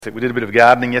We did a bit of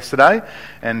gardening yesterday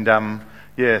and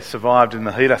survived in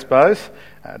the heat, I suppose.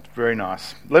 It's very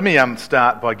nice. Let me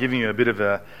start by giving you a bit of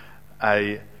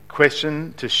a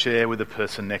question to share with the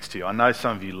person next to you. I know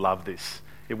some of you love this.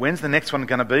 When's the next one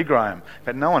going to be, Graham? In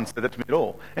fact, no one said that to me at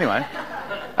all. Anyway,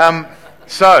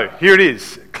 so here it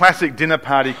is. Classic dinner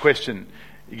party question.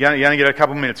 You're going to get a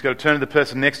couple of minutes. You've got to turn to the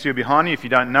person next to you behind you. If you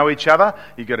don't know each other,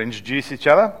 you've got to introduce each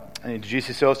other and introduce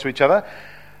yourselves to each other.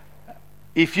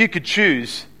 If you could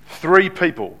choose three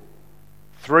people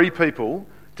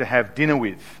to have dinner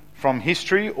with from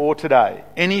history or today,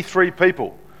 any three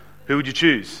people, who would you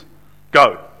choose?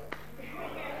 Go.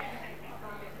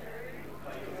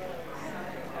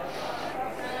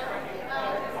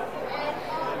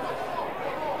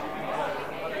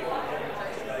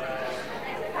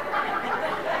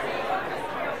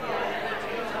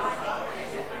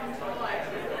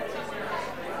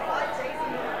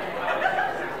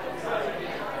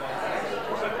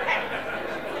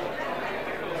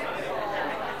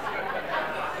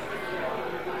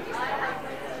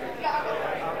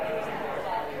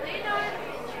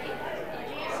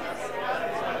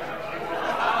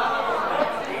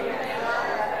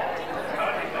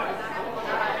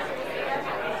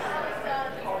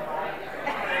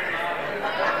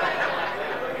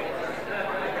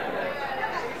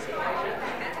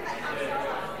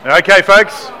 Okay,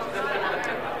 folks,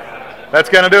 that's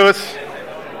going to do us.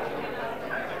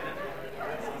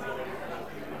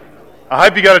 I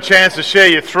hope you got a chance to share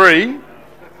your three.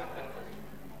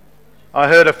 I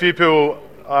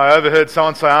overheard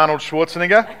someone say Arnold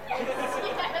Schwarzenegger.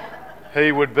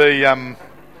 He would be,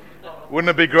 wouldn't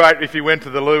it be great if he went to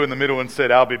the loo in the middle and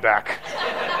said, "I'll be back."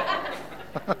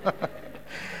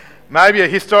 Maybe a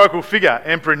historical figure,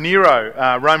 Emperor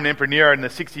Nero, Roman Emperor Nero in the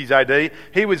 60s AD.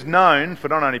 He was known for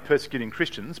not only persecuting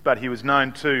Christians, but he was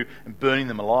known to burning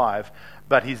them alive,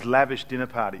 but his lavish dinner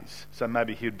parties. So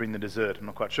maybe he would bring the dessert, I'm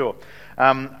not quite sure.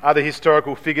 Other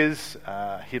historical figures,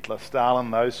 Hitler,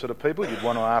 Stalin, those sort of people. You'd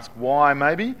want to ask why,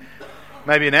 maybe.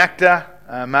 Maybe an actor,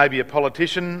 maybe a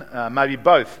politician, maybe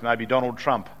both, maybe Donald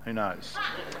Trump, who knows.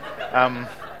 I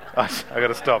got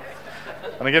to stop.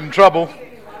 I'm going to get in trouble.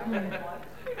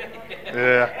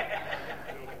 Yeah.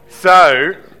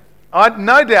 So,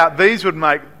 no doubt these would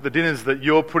make the dinners that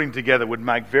you're putting together would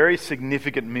make very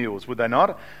significant meals, would they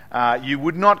not? You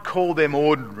would not call them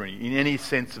ordinary in any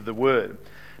sense of the word.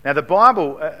 Now, the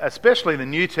Bible, especially the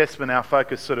New Testament, our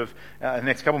focus sort of the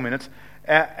next couple of minutes,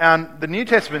 the New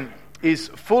Testament is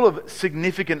full of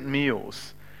significant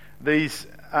meals. These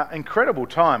incredible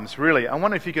times, really. I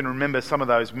wonder if you can remember some of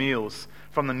those meals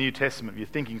from the New Testament. If you're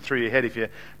thinking through your head, if you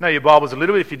know your Bibles a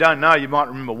little bit, if you don't know, you might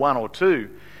remember one or two.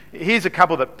 Here's a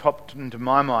couple that popped into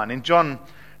my mind. In John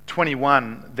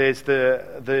 21, there's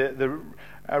the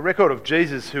record of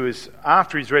Jesus who is,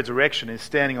 after his resurrection, is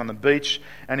standing on the beach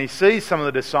and he sees some of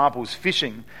the disciples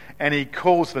fishing and he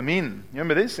calls them in. You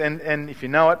remember this? And if you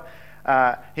know it,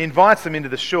 he invites them into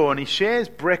the shore and he shares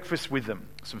breakfast with them,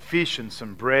 some fish and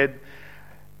some bread.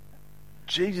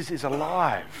 Jesus is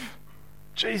alive.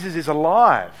 Jesus is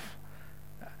alive.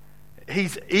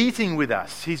 He's eating with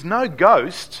us. He's no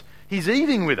ghost. He's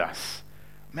eating with us.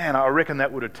 Man, I reckon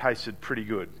that would have tasted pretty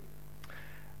good.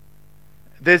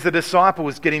 There's the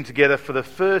disciples getting together for the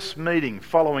first meeting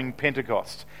following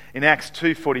Pentecost. In Acts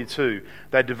 2:42,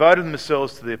 they devoted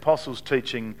themselves to the apostles'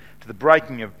 teaching, to the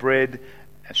breaking of bread,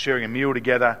 and sharing a meal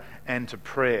together, and to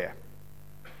prayer.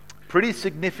 Pretty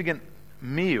significant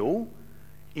meal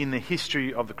in the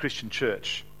history of the Christian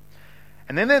church.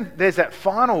 And then there's that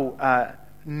final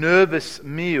nervous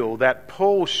meal that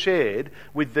Paul shared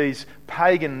with these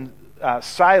pagan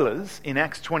sailors in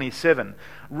Acts 27,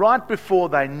 right before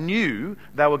they knew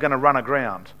they were going to run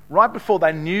aground, right before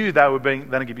they knew they were going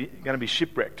to be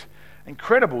shipwrecked.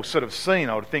 Incredible sort of scene,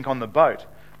 I would think, on the boat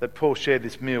that Paul shared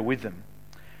this meal with them.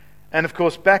 And of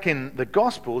course, back in the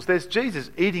Gospels, there's Jesus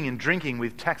eating and drinking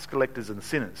with tax collectors and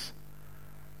sinners.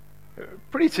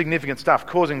 Pretty significant stuff,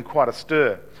 causing quite a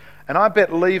stir. And I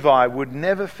bet Levi would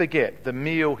never forget the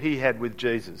meal he had with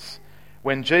Jesus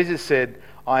when Jesus said,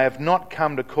 "I have not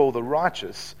come to call the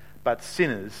righteous, but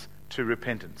sinners to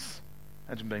repentance."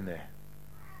 Imagine being there.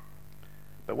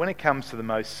 But when it comes to the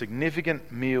most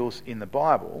significant meals in the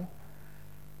Bible,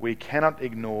 we cannot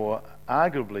ignore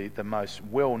arguably the most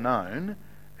well-known,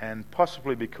 and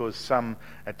possibly because some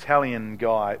Italian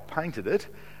guy painted it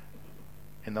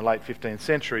in the late 15th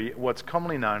century, what's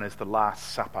commonly known as the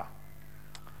Last Supper.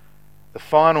 The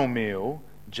final meal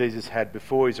Jesus had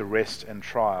before his arrest and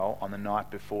trial on the night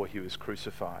before he was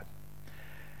crucified.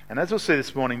 And as we'll see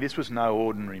this morning, this was no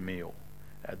ordinary meal.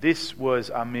 This was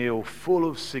a meal full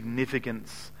of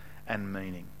significance and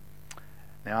meaning.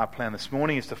 Now, our plan this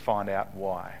morning is to find out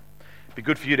why. It'd be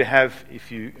good for you to have,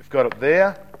 if you've got it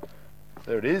there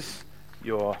it is,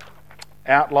 your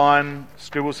outline,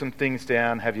 scribble some things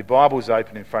down, have your Bibles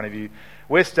open in front of you.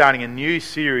 We're starting a new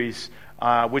series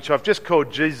which I've just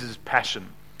called Jesus' Passion.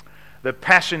 The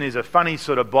passion is a funny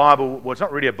sort of Bible, well, it's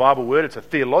not really a Bible word, it's a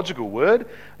theological word.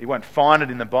 You won't find it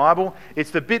in the Bible.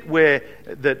 It's the bit where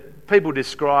that people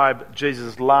describe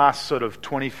Jesus' last sort of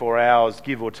 24 hours,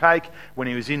 give or take, when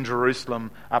he was in Jerusalem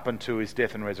up until his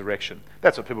death and resurrection.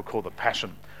 That's what people call the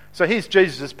passion. So here's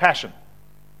Jesus' passion.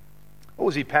 What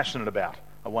was he passionate about,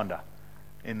 I wonder,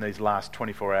 in these last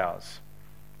 24 hours?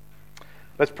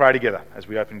 Let's pray together as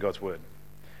we open God's Word.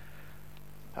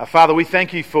 Father, we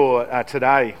thank you for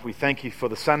today. We thank you for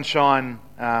the sunshine.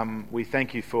 We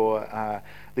thank you for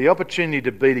the opportunity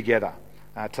to be together,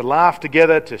 to laugh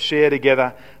together, to share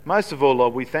together. Most of all,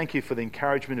 Lord, we thank you for the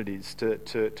encouragement it is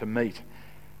to meet.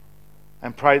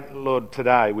 And pray, Lord,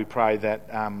 today we pray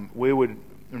that we would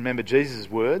remember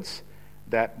Jesus' words,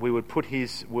 that we would put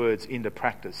his words into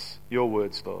practice, your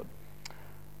words, Lord.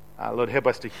 Lord, help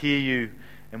us to hear you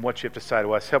and what you have to say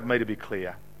to us. Help me to be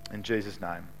clear. In Jesus'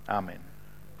 name, amen.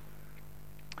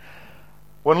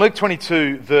 Well, in Luke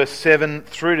 22, verse 7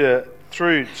 through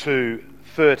to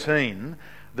 13,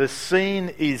 the scene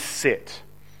is set.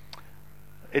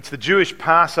 It's the Jewish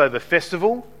Passover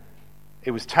festival. It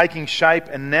was taking shape,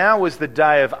 and now was the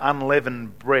day of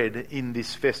unleavened bread in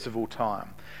this festival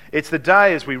time. It's the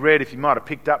day, as we read, if you might have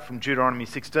picked up from Deuteronomy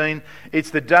 16,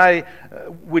 it's the day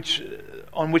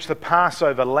on which the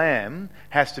Passover lamb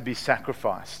has to be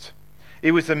sacrificed.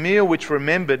 It was a meal which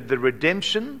remembered the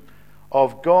redemption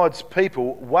of God's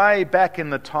people way back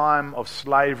in the time of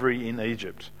slavery in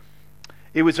Egypt.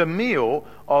 It was a meal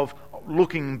of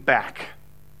looking back,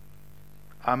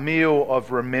 a meal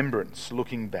of remembrance,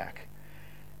 looking back.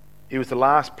 It was the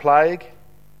last plague,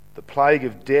 the plague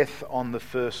of death on the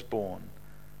firstborn.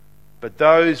 But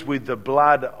those with the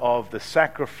blood of the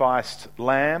sacrificed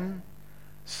lamb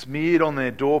smeared on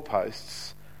their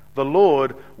doorposts, the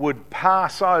Lord would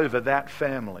pass over that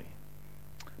family.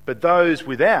 But those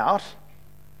without,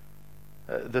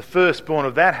 the firstborn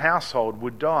of that household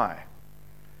would die.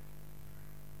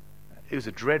 It was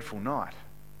a dreadful night.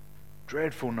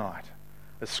 Dreadful night.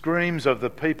 The screams of the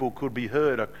people could be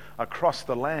heard across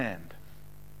the land.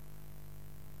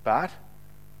 But,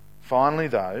 finally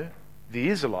though, the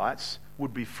Israelites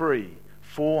would be free.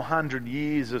 400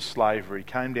 years of slavery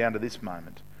came down to this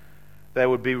moment. They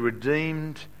would be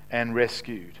redeemed and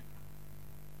rescued.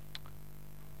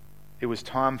 It was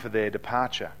time for their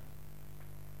departure.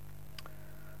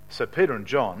 So Peter and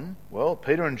John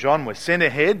were sent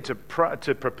ahead to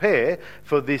prepare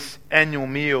for this annual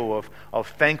meal of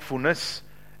thankfulness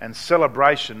and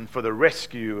celebration for the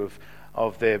rescue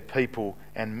of their people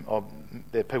and of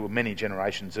their people many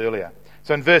generations earlier.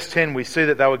 So in verse 10 we see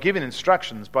that they were given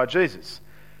instructions by Jesus.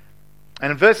 And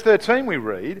in verse 13 we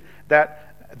read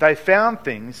that they found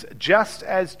things just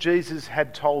as Jesus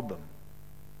had told them.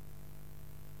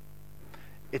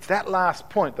 It's that last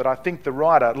point that I think the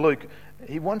writer, Luke,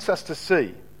 he wants us to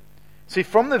see. See,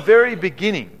 from the very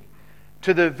beginning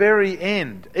to the very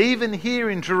end, even here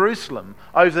in Jerusalem,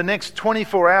 over the next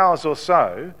 24 hours or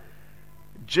so,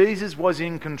 Jesus was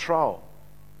in control.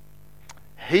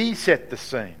 He set the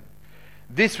scene.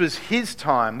 This was his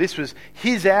time. This was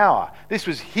his hour. This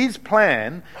was his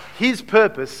plan, his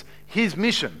purpose, his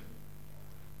mission.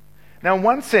 Now, in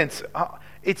one sense,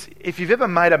 it's if you've ever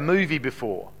made a movie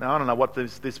before. Now, I don't know what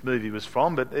this movie was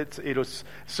from, but it'll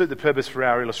suit the purpose for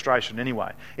our illustration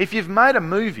anyway. If you've made a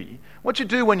movie, what you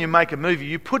do when you make a movie,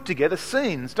 you put together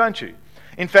scenes, don't you?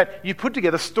 In fact, you put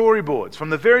together storyboards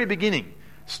from the very beginning.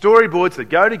 Storyboards that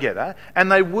go together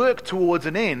and they work towards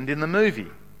an end in the movie.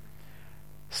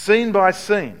 Scene by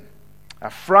scene,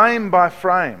 frame by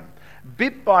frame,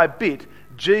 bit by bit,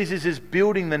 Jesus is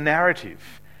building the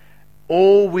narrative,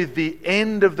 all with the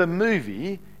end of the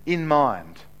movie in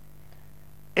mind.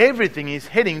 Everything is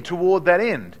heading toward that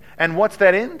end. And what's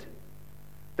that end?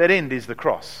 That end is the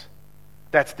cross.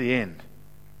 That's the end.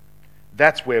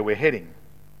 That's where we're heading.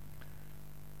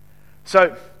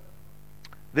 So,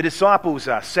 the disciples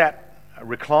sat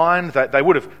reclined. They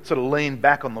would have sort of leaned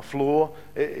back on the floor.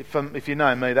 If you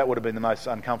know me, that would have been the most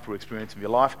uncomfortable experience of your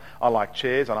life. I like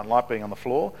chairs. I don't like being on the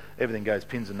floor. Everything goes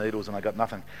pins and needles and I got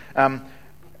nothing.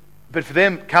 But for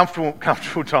them,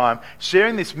 comfortable time,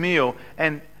 sharing this meal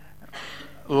and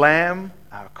lamb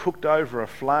cooked over a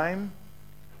flame.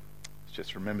 Let's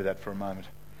just remember that for a moment.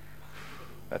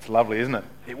 That's lovely, isn't it?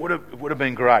 It would have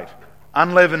been great.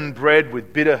 Unleavened bread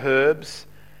with bitter herbs.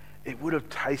 It would have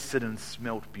tasted and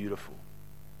smelt beautiful.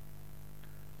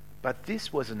 But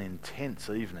this was an intense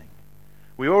evening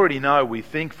We already know, we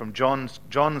think from John's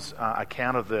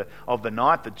account of the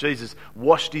night, that Jesus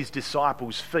washed his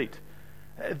disciples' feet.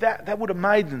 That would have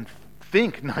made them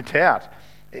think, no doubt.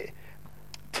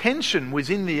 Tension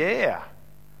was in the air.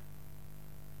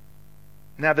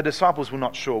 Now, the disciples were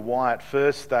not sure why at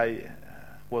first. They'd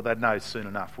know soon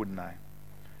enough, wouldn't they?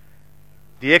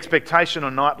 The expectation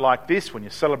on a night like this, when you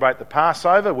celebrate the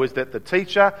Passover, was that the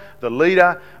teacher, the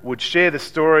leader, would share the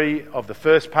story of the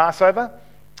first Passover,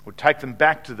 would take them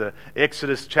back to the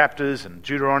Exodus chapters and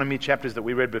Deuteronomy chapters that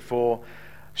we read before,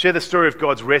 share the story of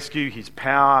God's rescue, his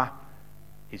power,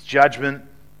 his judgment,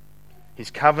 his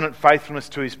covenant faithfulness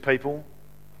to his people.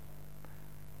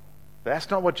 But that's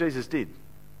not what Jesus did.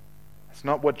 That's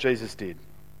not what Jesus did.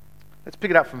 Let's pick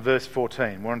it up from verse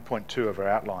 14. We're on point 2 of our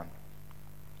outline.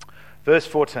 Verse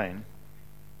 14.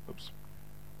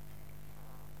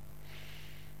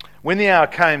 When the hour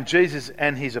came, Jesus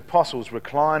and his apostles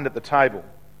reclined at the table.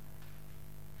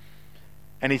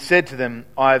 And he said to them,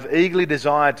 I have eagerly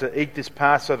desired to eat this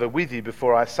Passover with you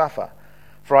before I suffer.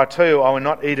 For I tell you, I will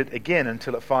not eat it again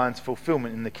until it finds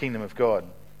fulfillment in the kingdom of God.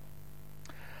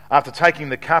 After taking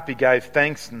the cup, he gave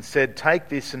thanks and said, Take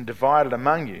this and divide it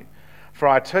among you. For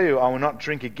I tell you, I will not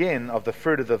drink again of the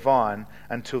fruit of the vine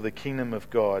until the kingdom of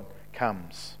God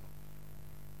comes.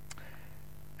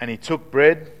 And he took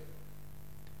bread,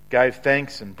 gave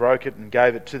thanks and broke it and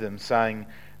gave it to them, saying,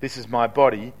 This is my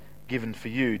body given for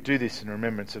you. Do this in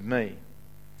remembrance of me.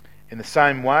 In the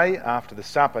same way, after the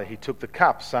supper, he took the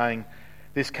cup, saying,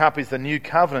 This cup is the new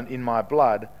covenant in my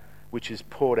blood, which is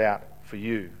poured out for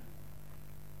you.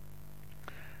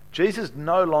 Jesus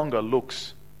no longer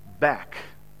looks back.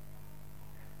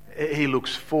 He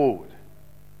looks forward.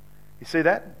 You see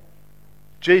that?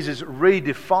 Jesus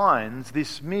redefines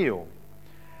this meal.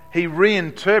 He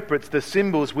reinterprets the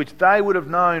symbols which they would have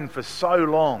known for so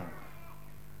long.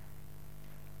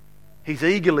 He's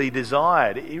eagerly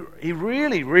desired. He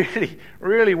really, really,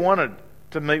 really wanted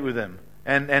to meet with them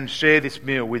and share this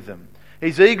meal with them.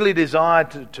 He's eagerly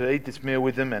desired to eat this meal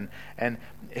with them, and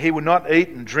he would not eat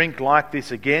and drink like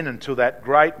this again until that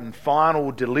great and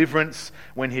final deliverance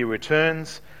when he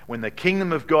returns, when the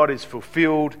kingdom of God is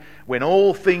fulfilled, when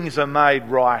all things are made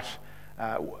right.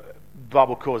 The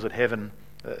Bible calls it heaven,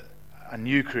 a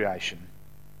new creation.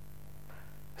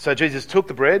 So Jesus took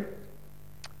the bread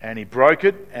and he broke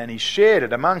it and he shared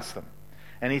it amongst them.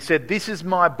 And he said, This is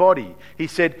my body. He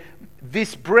said,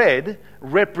 This bread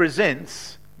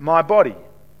represents my body.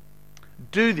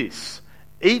 Do this.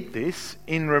 Eat this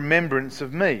in remembrance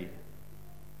of me.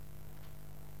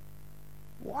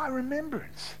 Why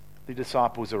remembrance? The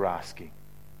disciples are asking.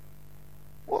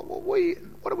 What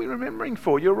are we remembering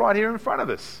for? You're right here in front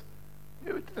of us.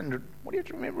 What do you have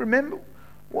to remember?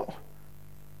 What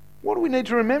do we need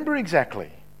to remember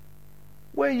exactly?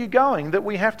 Where are you going that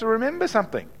we have to remember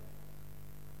something?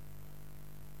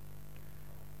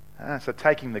 So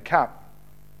taking the cup,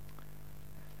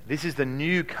 this is the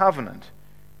new covenant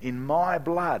in my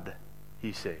blood,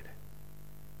 he said,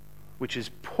 which is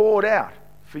poured out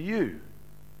for you.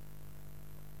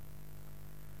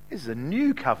 This is a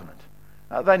new covenant.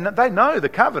 They know the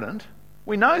covenant.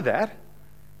 We know that.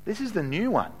 This is the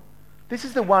new one. This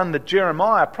is the one that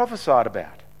Jeremiah prophesied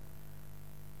about.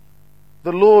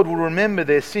 The Lord will remember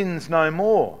their sins no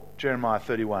more, Jeremiah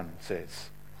 31 says.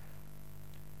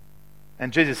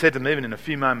 And Jesus said to them, even in a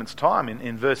few moments' time,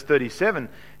 in verse 37,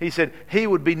 he said, He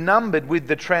would be numbered with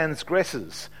the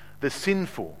transgressors, the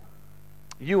sinful.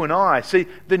 You and I. See,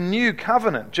 the new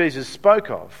covenant Jesus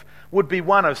spoke of would be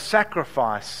one of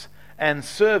sacrifice and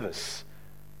service,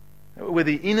 where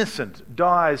the innocent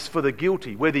dies for the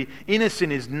guilty, where the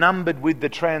innocent is numbered with the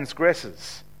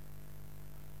transgressors.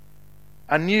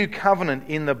 A new covenant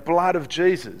in the blood of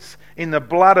Jesus, in the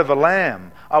blood of a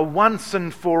lamb, a once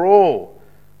and for all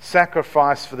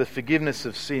sacrifice for the forgiveness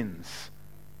of sins.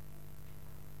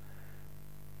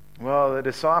 Well, the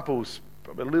disciples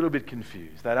are a little bit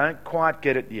confused. They don't quite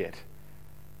get it yet.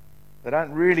 They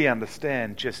don't really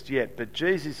understand just yet. But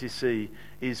Jesus, you see,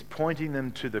 is pointing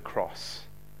them to the cross.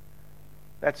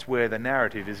 That's where the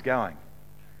narrative is going.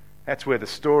 That's where the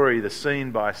story, the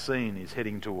scene by scene, is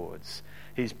heading towards.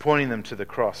 He's pointing them to the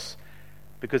cross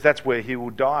because that's where he will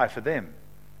die for them.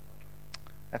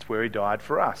 That's where he died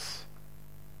for us.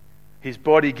 His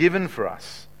body given for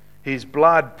us. His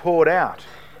blood poured out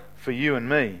for you and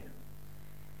me.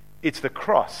 It's the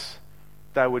cross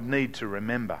they would need to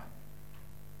remember.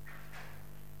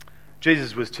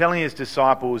 Jesus was telling his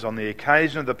disciples on the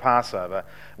occasion of the Passover,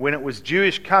 when it was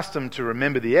Jewish custom to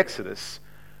remember the Exodus,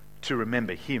 to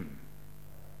remember him.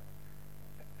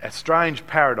 A strange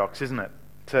paradox, isn't it?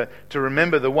 To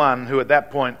remember the one who at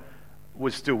that point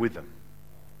was still with them.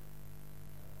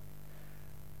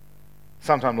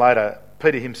 Sometime later,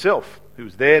 Peter himself, who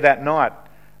was there that night,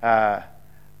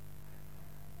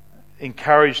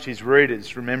 encouraged his readers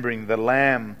to remember the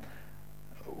Lamb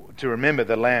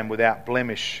without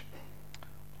blemish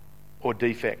or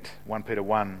defect, 1 Peter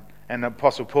 1. And the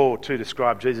Apostle Paul too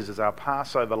described Jesus as our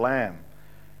Passover Lamb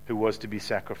who was to be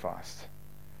sacrificed.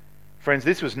 Friends,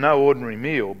 this was no ordinary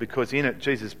meal, because in it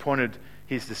Jesus pointed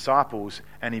his disciples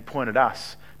and he pointed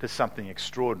us to something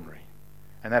extraordinary.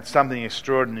 And that something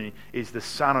extraordinary is the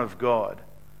Son of God.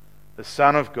 The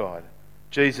Son of God,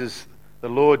 Jesus, the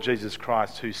Lord Jesus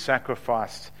Christ, who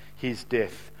sacrificed his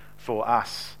death for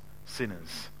us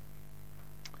sinners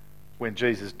when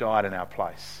Jesus died in our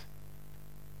place.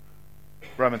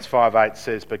 Romans 5:8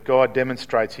 says, "But God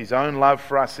demonstrates his own love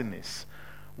for us in this: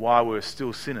 while we were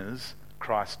still sinners,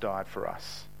 Christ died for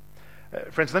us."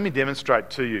 Friends, let me demonstrate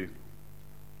to you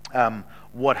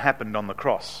what happened on the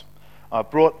cross. I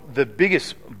brought the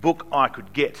biggest book I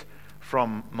could get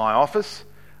from my office.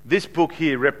 This book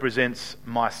here represents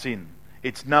my sin.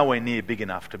 It's nowhere near big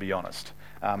enough, to be honest.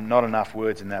 Not enough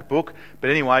words in that book, but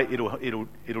anyway,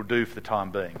 it'll do for the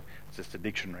time being. It's just a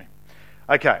dictionary.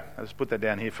 Okay, let's put that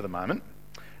down here for the moment.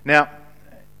 Now,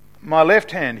 my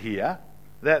left hand here,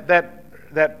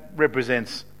 that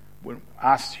represents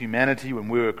us, humanity, when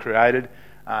we were created.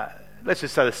 Let's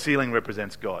just say the ceiling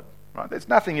represents God. Right? There's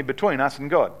nothing in between us and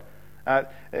God.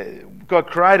 God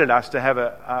created us to have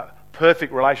a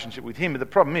perfect relationship with him, but the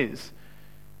problem is,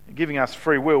 giving us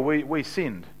free will, we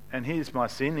sinned. And here's my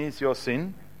sin, here's your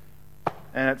sin,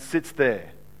 and it sits there.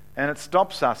 And it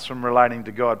stops us from relating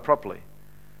to God properly.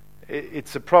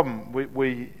 It's a problem.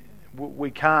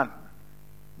 We can't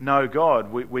know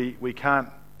God. We can't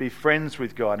be friends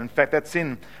with God. In fact, that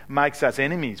sin makes us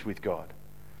enemies with God.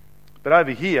 But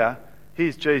over here,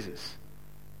 here's Jesus.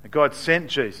 God sent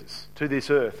Jesus to this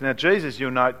earth. Now, Jesus,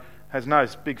 you'll note, has no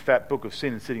big fat book of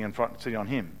sin sitting on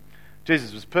him.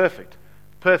 Jesus was perfect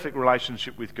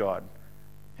relationship with God.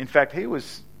 In fact, he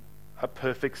was a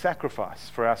perfect sacrifice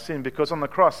for our sin, because on the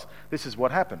cross, this is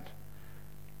what happened.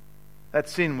 That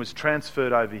sin was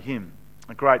transferred over him.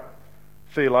 A great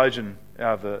theologian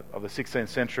of the 16th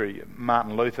century,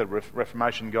 Martin Luther,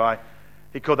 Reformation guy,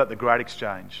 he called that the Great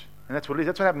Exchange. And that's what it is.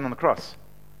 That's what happened on the cross.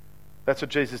 That's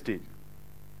what Jesus did.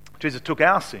 Jesus took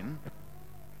our sin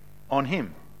on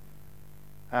him.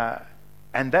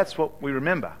 And that's what we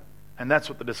remember. And that's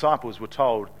what the disciples were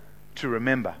told to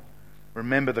remember.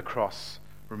 Remember the cross.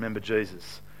 Remember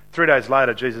Jesus. 3 days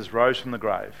later, Jesus rose from the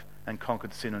grave and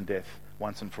conquered sin and death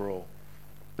once and for all.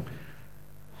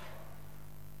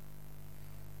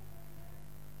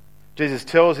 Jesus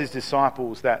tells his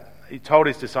disciples that, he told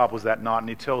his disciples that night, and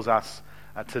he tells us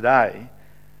today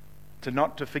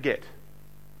not to forget.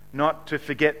 Not to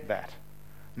forget that.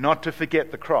 Not to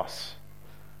forget the cross.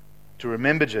 To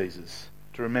remember Jesus.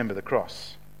 To remember the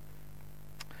cross.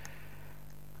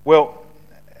 Well,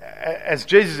 as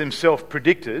Jesus himself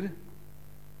predicted,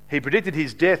 he predicted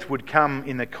his death would come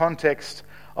in the context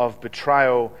of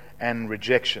betrayal and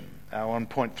rejection. On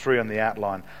point 3 on the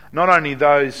outline. Not only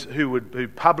those who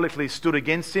publicly stood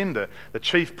against him, the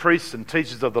chief priests and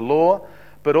teachers of the law,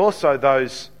 but also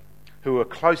those who were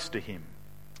close to him,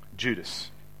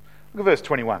 Judas. Look at verse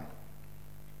 21.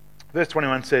 Verse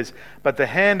 21 says, "But the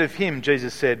hand of him,"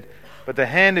 Jesus said, "but the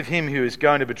hand of him who is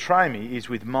going to betray me is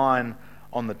with mine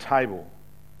on the table."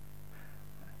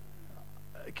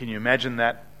 Can you imagine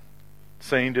that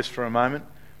scene just for a moment?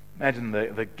 Imagine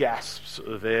the gasps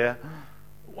of air.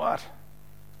 What?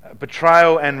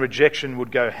 Betrayal and rejection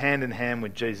would go hand in hand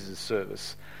with Jesus'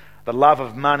 service. The love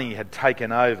of money had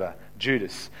taken over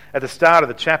Judas. At the start of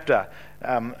the chapter,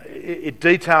 it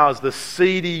details the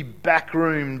seedy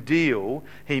backroom deal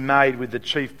he made with the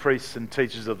chief priests and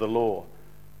teachers of the law.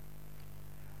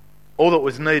 All that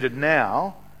was needed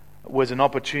now was an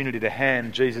opportunity to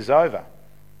hand Jesus over.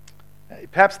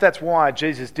 Perhaps that's why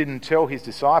Jesus didn't tell his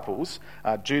disciples,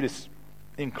 Judas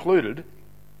included,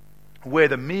 where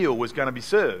the meal was going to be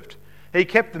served. He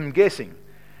kept them guessing.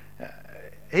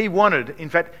 He wanted, in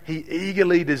fact, he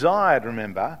eagerly desired,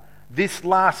 remember, this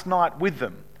last night with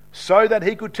them, so that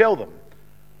he could tell them,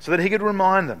 so that he could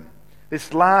remind them.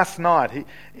 This last night,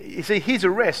 you see, his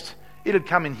arrest, it had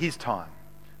come in his time.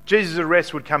 Jesus'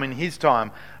 arrest would come in his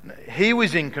time. He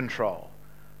was in control.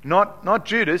 Not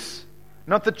Judas,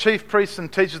 not the chief priests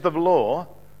and teachers of the law.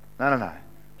 No.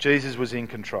 Jesus was in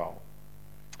control.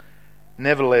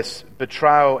 Nevertheless,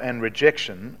 betrayal and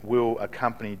rejection will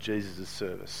accompany Jesus'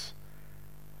 service.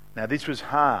 Now, this was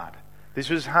hard. This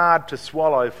was hard to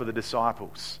swallow for the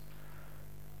disciples.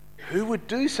 Who would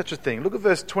do such a thing? Look at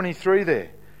verse 23 there.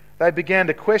 They began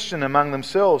to question among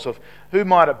themselves of who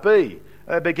might it be.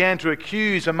 They began to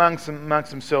accuse amongst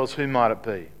themselves who might it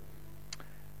be.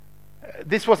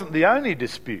 This wasn't the only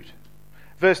dispute.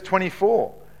 Verse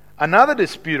 24, another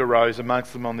dispute arose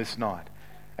amongst them on this night,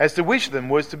 as to which of them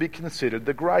was to be considered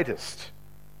the greatest.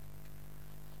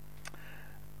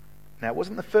 Now, it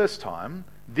wasn't the first time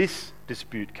this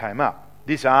dispute came up,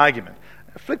 this argument.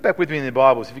 Flick back with me in the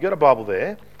Bibles. If you've got a Bible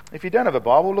there, if you don't have a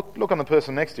Bible, look on the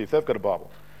person next to you if they've got a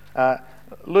Bible.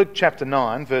 Luke chapter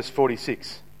 9, verse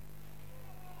 46.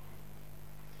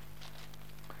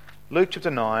 Luke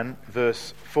chapter 9,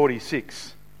 verse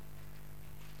 46.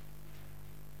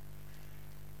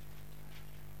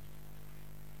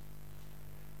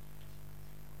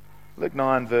 Luke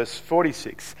 9, verse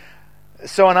 46.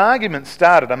 So an argument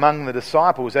started among the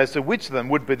disciples as to which of them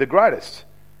would be the greatest.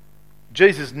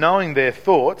 Jesus, knowing their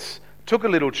thoughts, took a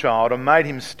little child and made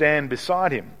him stand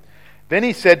beside him. Then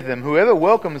he said to them, whoever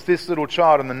welcomes this little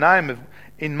child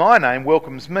in my name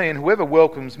welcomes me, and whoever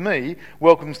welcomes me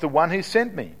welcomes the one who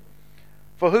sent me.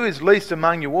 For he who is least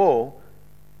among you all,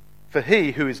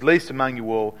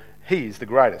 he is the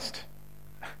greatest.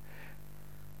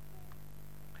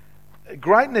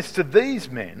 Greatness to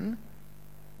these men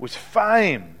was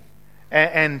fame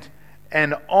and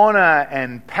honour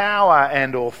and power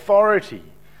and authority.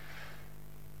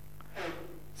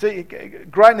 See,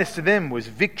 greatness to them was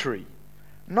victory.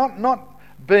 Not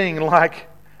being like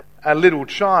a little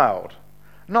child,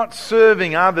 not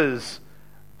serving others,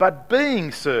 but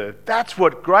being served. That's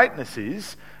what greatness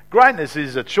is. Greatness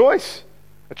is a choice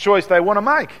they want to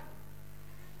make.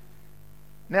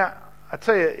 Now, I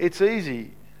tell you, it's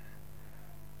easy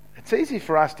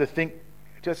for us to think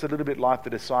just a little bit like the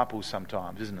disciples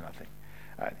sometimes, isn't it, I think?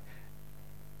 I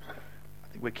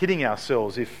think we're kidding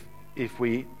ourselves if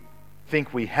we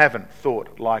think we haven't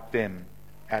thought like them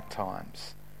at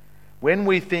times. When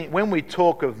we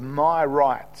talk of my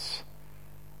rights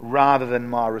rather than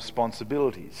my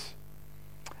responsibilities,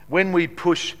 when we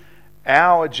push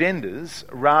our agendas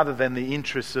rather than the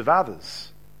interests of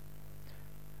others.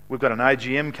 We've got an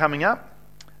AGM coming up.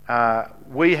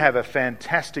 We have a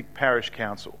fantastic parish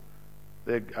council.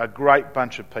 They're a great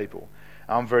bunch of people.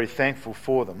 I'm very thankful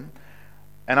for them.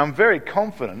 And I'm very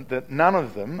confident that none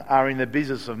of them are in the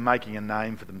business of making a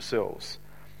name for themselves.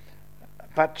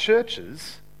 But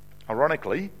churches,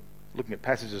 ironically, looking at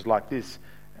passages like this,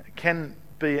 can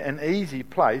be an easy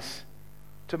place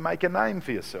to make a name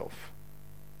for yourself.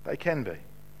 They can be.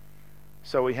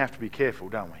 So we have to be careful,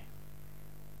 don't we?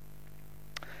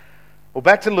 Well,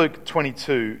 back to Luke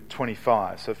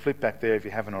 22:25. So flip back there if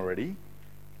you haven't already.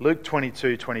 Luke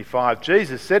 22:25.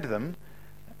 Jesus said to them,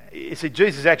 you see,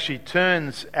 Jesus actually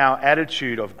turns our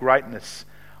attitude of greatness,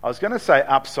 I was going to say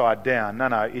upside down.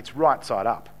 No, it's right side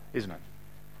up, isn't it?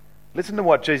 Listen to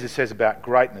what Jesus says about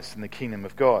greatness in the kingdom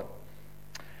of God.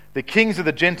 The kings of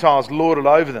the Gentiles lord it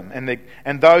over them,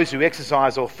 and those who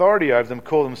exercise authority over them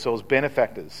call themselves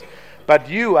benefactors. But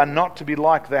you are not to be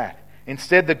like that.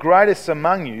 Instead, the greatest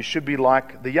among you should be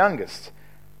like the youngest,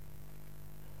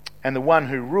 and the one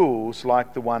who rules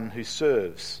like the one who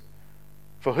serves.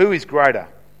 For who is greater,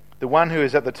 the one who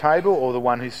is at the table or the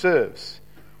one who serves?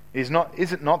 Is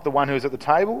it not the one who is at the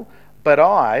table? But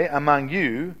I among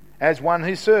you as one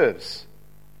who serves.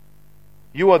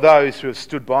 You are those who have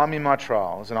stood by me in my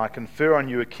trials, and I confer on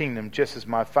you a kingdom just as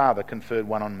my Father conferred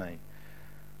one on me,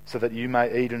 so that you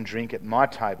may eat and drink at my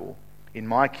table in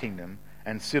my kingdom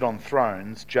and sit on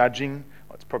thrones, judging,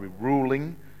 it's probably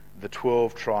ruling, the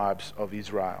 12 tribes of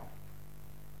Israel.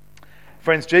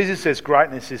 Friends, Jesus says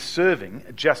greatness is serving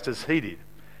just as he did.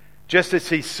 Just as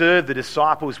he served the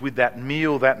disciples with that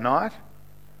meal that night,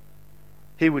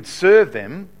 he would serve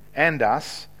them and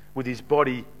us with his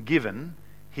body given,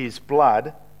 his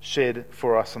blood shed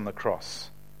for us on the cross.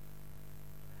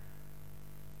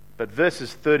 But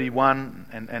verses 31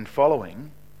 and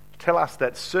following tell us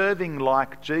that serving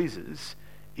like Jesus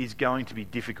is going to be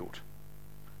difficult.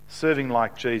 Serving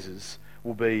like Jesus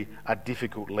will be a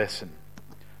difficult lesson.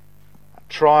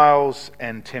 Trials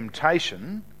and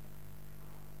temptation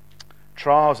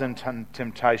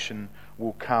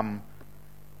will come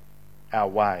our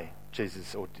way. He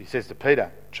says to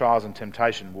Peter, trials and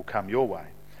temptation will come your way.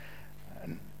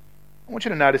 And I want you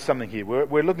to notice something here.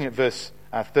 We're looking at verse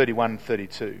 31 and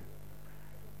 32.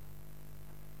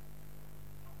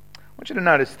 I want you to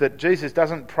notice that Jesus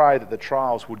doesn't pray that the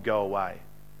trials would go away.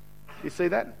 You see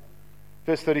that?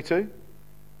 Verse 32.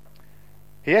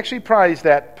 He actually prays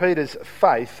that Peter's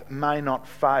faith may not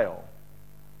fail.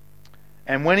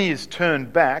 And when he is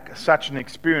turned back, such an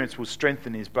experience will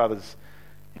strengthen his brothers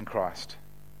in Christ.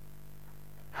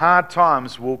 Hard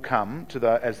times will come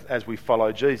as we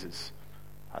follow Jesus.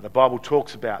 The Bible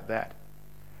talks about that.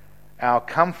 Our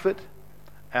comfort,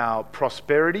 our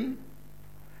prosperity,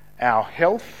 our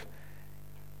health,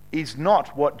 is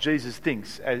not what Jesus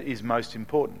thinks is most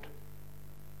important.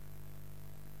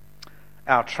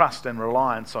 Our trust and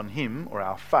reliance on him, or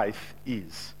our faith,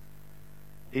 is.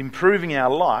 Improving our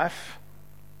life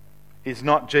is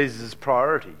not Jesus'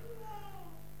 priority.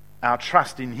 Our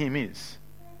trust in him is.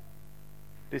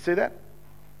 Do you see that?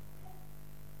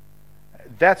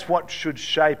 That's what should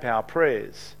shape our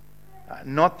prayers,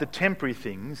 not the temporary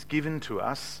things given to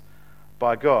us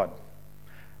by God.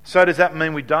 So does that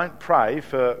mean we don't pray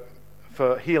for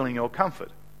healing or comfort?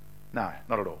 No,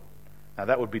 not at all. Now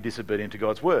that would be disobedient to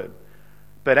God's word.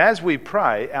 But as we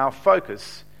pray, our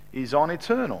focus is on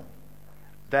eternal,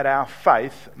 that our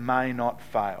faith may not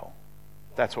fail.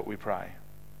 That's what we pray.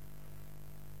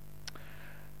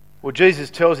 Well, Jesus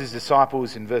tells his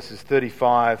disciples in verses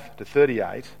 35 to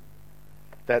 38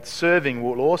 that serving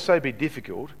will also be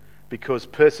difficult because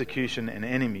persecution and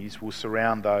enemies will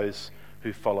surround those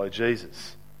who follow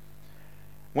Jesus.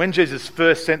 When Jesus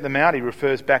first sent them out, he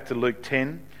refers back to Luke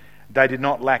 10, they did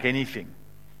not lack anything.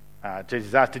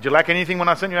 Jesus asked, did you lack anything when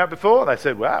I sent you out before? They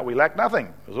said, well, we lacked nothing.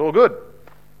 It was all good.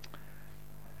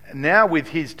 Now with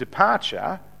his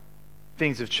departure,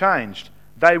 things have changed.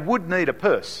 They would need a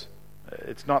purse.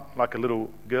 It's not like a little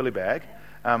girly bag.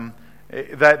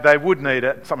 They would need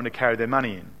something to carry their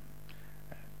money in.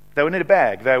 They would need a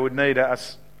bag. They would need a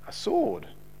sword.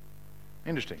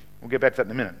 Interesting. We'll get back to that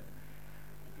in a minute.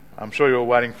 I'm sure you're all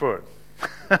waiting for it.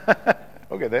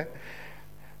 We'll get there.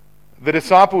 The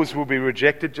disciples will be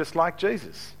rejected just like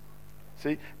Jesus.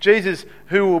 See, Jesus,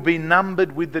 who will be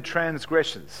numbered with the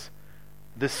transgressors,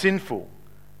 the sinful.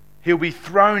 He'll be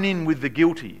thrown in with the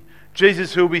guilty.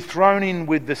 Jesus, who will be thrown in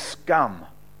with the scum,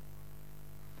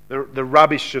 the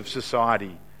rubbish of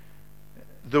society.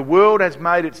 The world has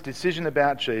made its decision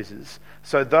about Jesus,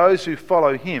 so those who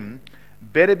follow him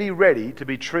better be ready to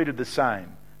be treated the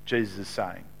same, Jesus is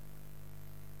saying.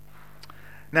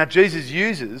 Now, Jesus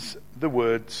uses the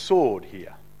word sword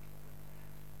here.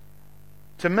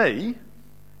 To me,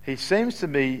 he seems to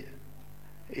be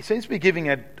giving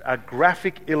a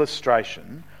graphic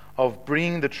illustration of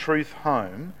bringing the truth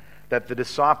home that the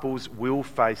disciples will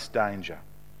face danger.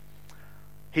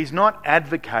 He's not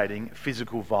advocating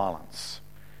physical violence.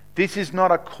 This is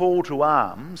not a call to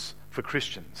arms for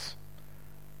Christians.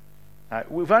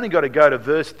 We've only got to go to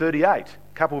verse 38, a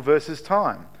couple of verses'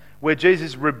 time, where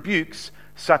Jesus rebukes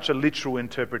such a literal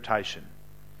interpretation.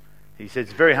 He says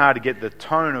it's very hard to get the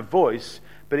tone of voice,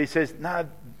 but he says, no,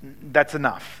 that's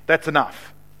enough. That's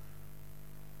enough.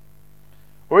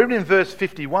 Or even in verse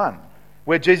 51,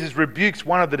 where Jesus rebukes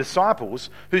one of the disciples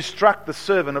who struck the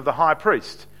servant of the high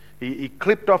priest. He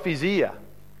clipped off his ear.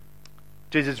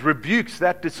 Jesus rebukes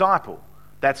that disciple.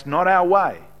 That's not our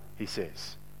way, he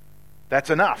says.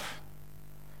 That's enough.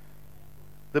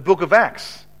 The book of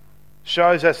Acts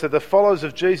shows us that the followers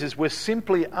of Jesus were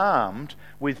simply armed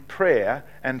with prayer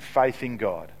and faith in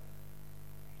God.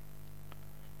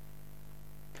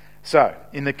 So,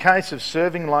 in the case of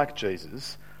serving like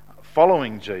Jesus,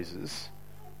 following Jesus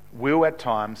will at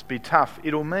times be tough.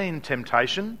 It'll mean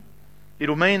temptation.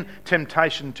 It'll mean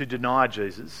temptation to deny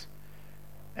Jesus.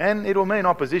 And it'll mean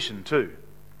opposition too.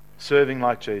 Serving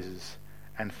like Jesus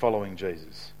and following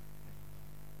Jesus.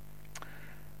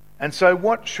 And so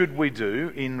what should we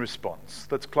do in response?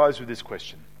 Let's close with this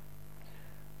question.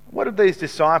 What did these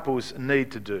disciples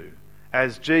need to do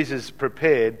as Jesus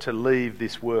prepared to leave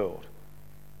this world?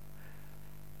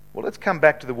 Well, let's come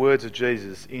back to the words of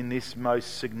Jesus in this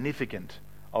most significant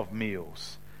of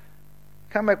meals.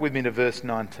 Come back with me to verse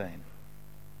 19.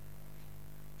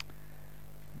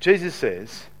 Jesus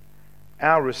says,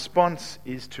 our response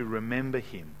is to remember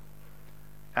him.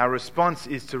 Our response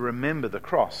is to remember the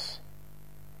cross.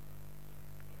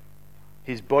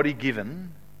 His body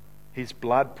given, his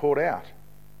blood poured out.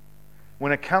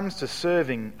 When it comes to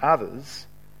serving others,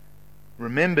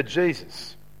 remember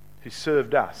Jesus, who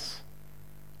served us.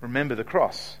 Remember the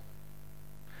cross.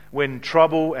 When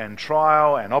trouble and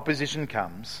trial and opposition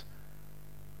comes,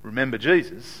 remember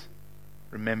Jesus,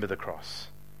 remember the cross.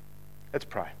 Let's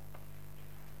pray.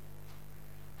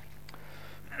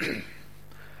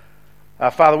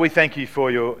 Father, we thank you for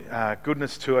your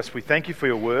goodness to us. We thank you for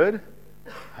your word.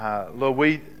 Lord,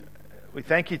 we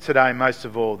thank you today most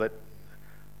of all that,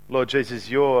 Lord Jesus,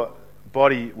 your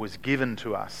body was given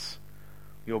to us.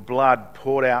 Your blood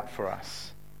poured out for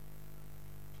us.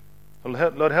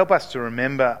 Lord, help us to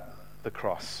remember the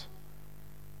cross.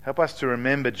 Help us to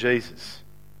remember Jesus.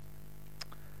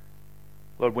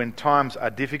 Lord, when times are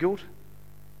difficult,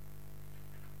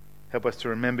 help us to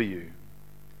remember you.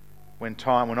 When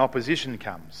opposition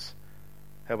comes,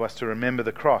 Help us to remember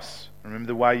the cross, remember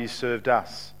the way you served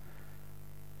us.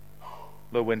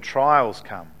 Lord, when trials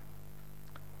come,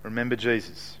 remember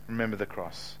Jesus, remember the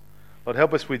cross. Lord,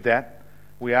 help us with that.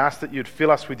 We ask that you'd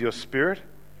fill us with your Spirit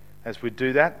as we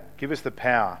do that. Give us the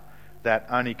power that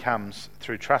only comes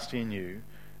through trusting in you,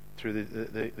 through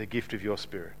the gift of your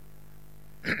Spirit.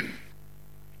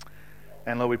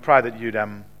 And Lord, we pray that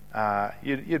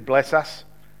you'd bless us.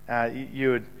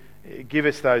 You would give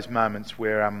us those moments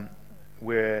where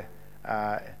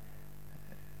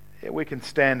we can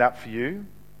stand up for you,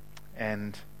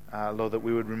 and Lord, that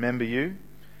we would remember you,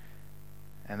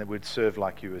 and that we'd serve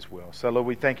like you as well. So Lord,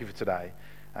 we thank you for today.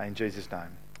 In Jesus'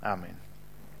 name, amen.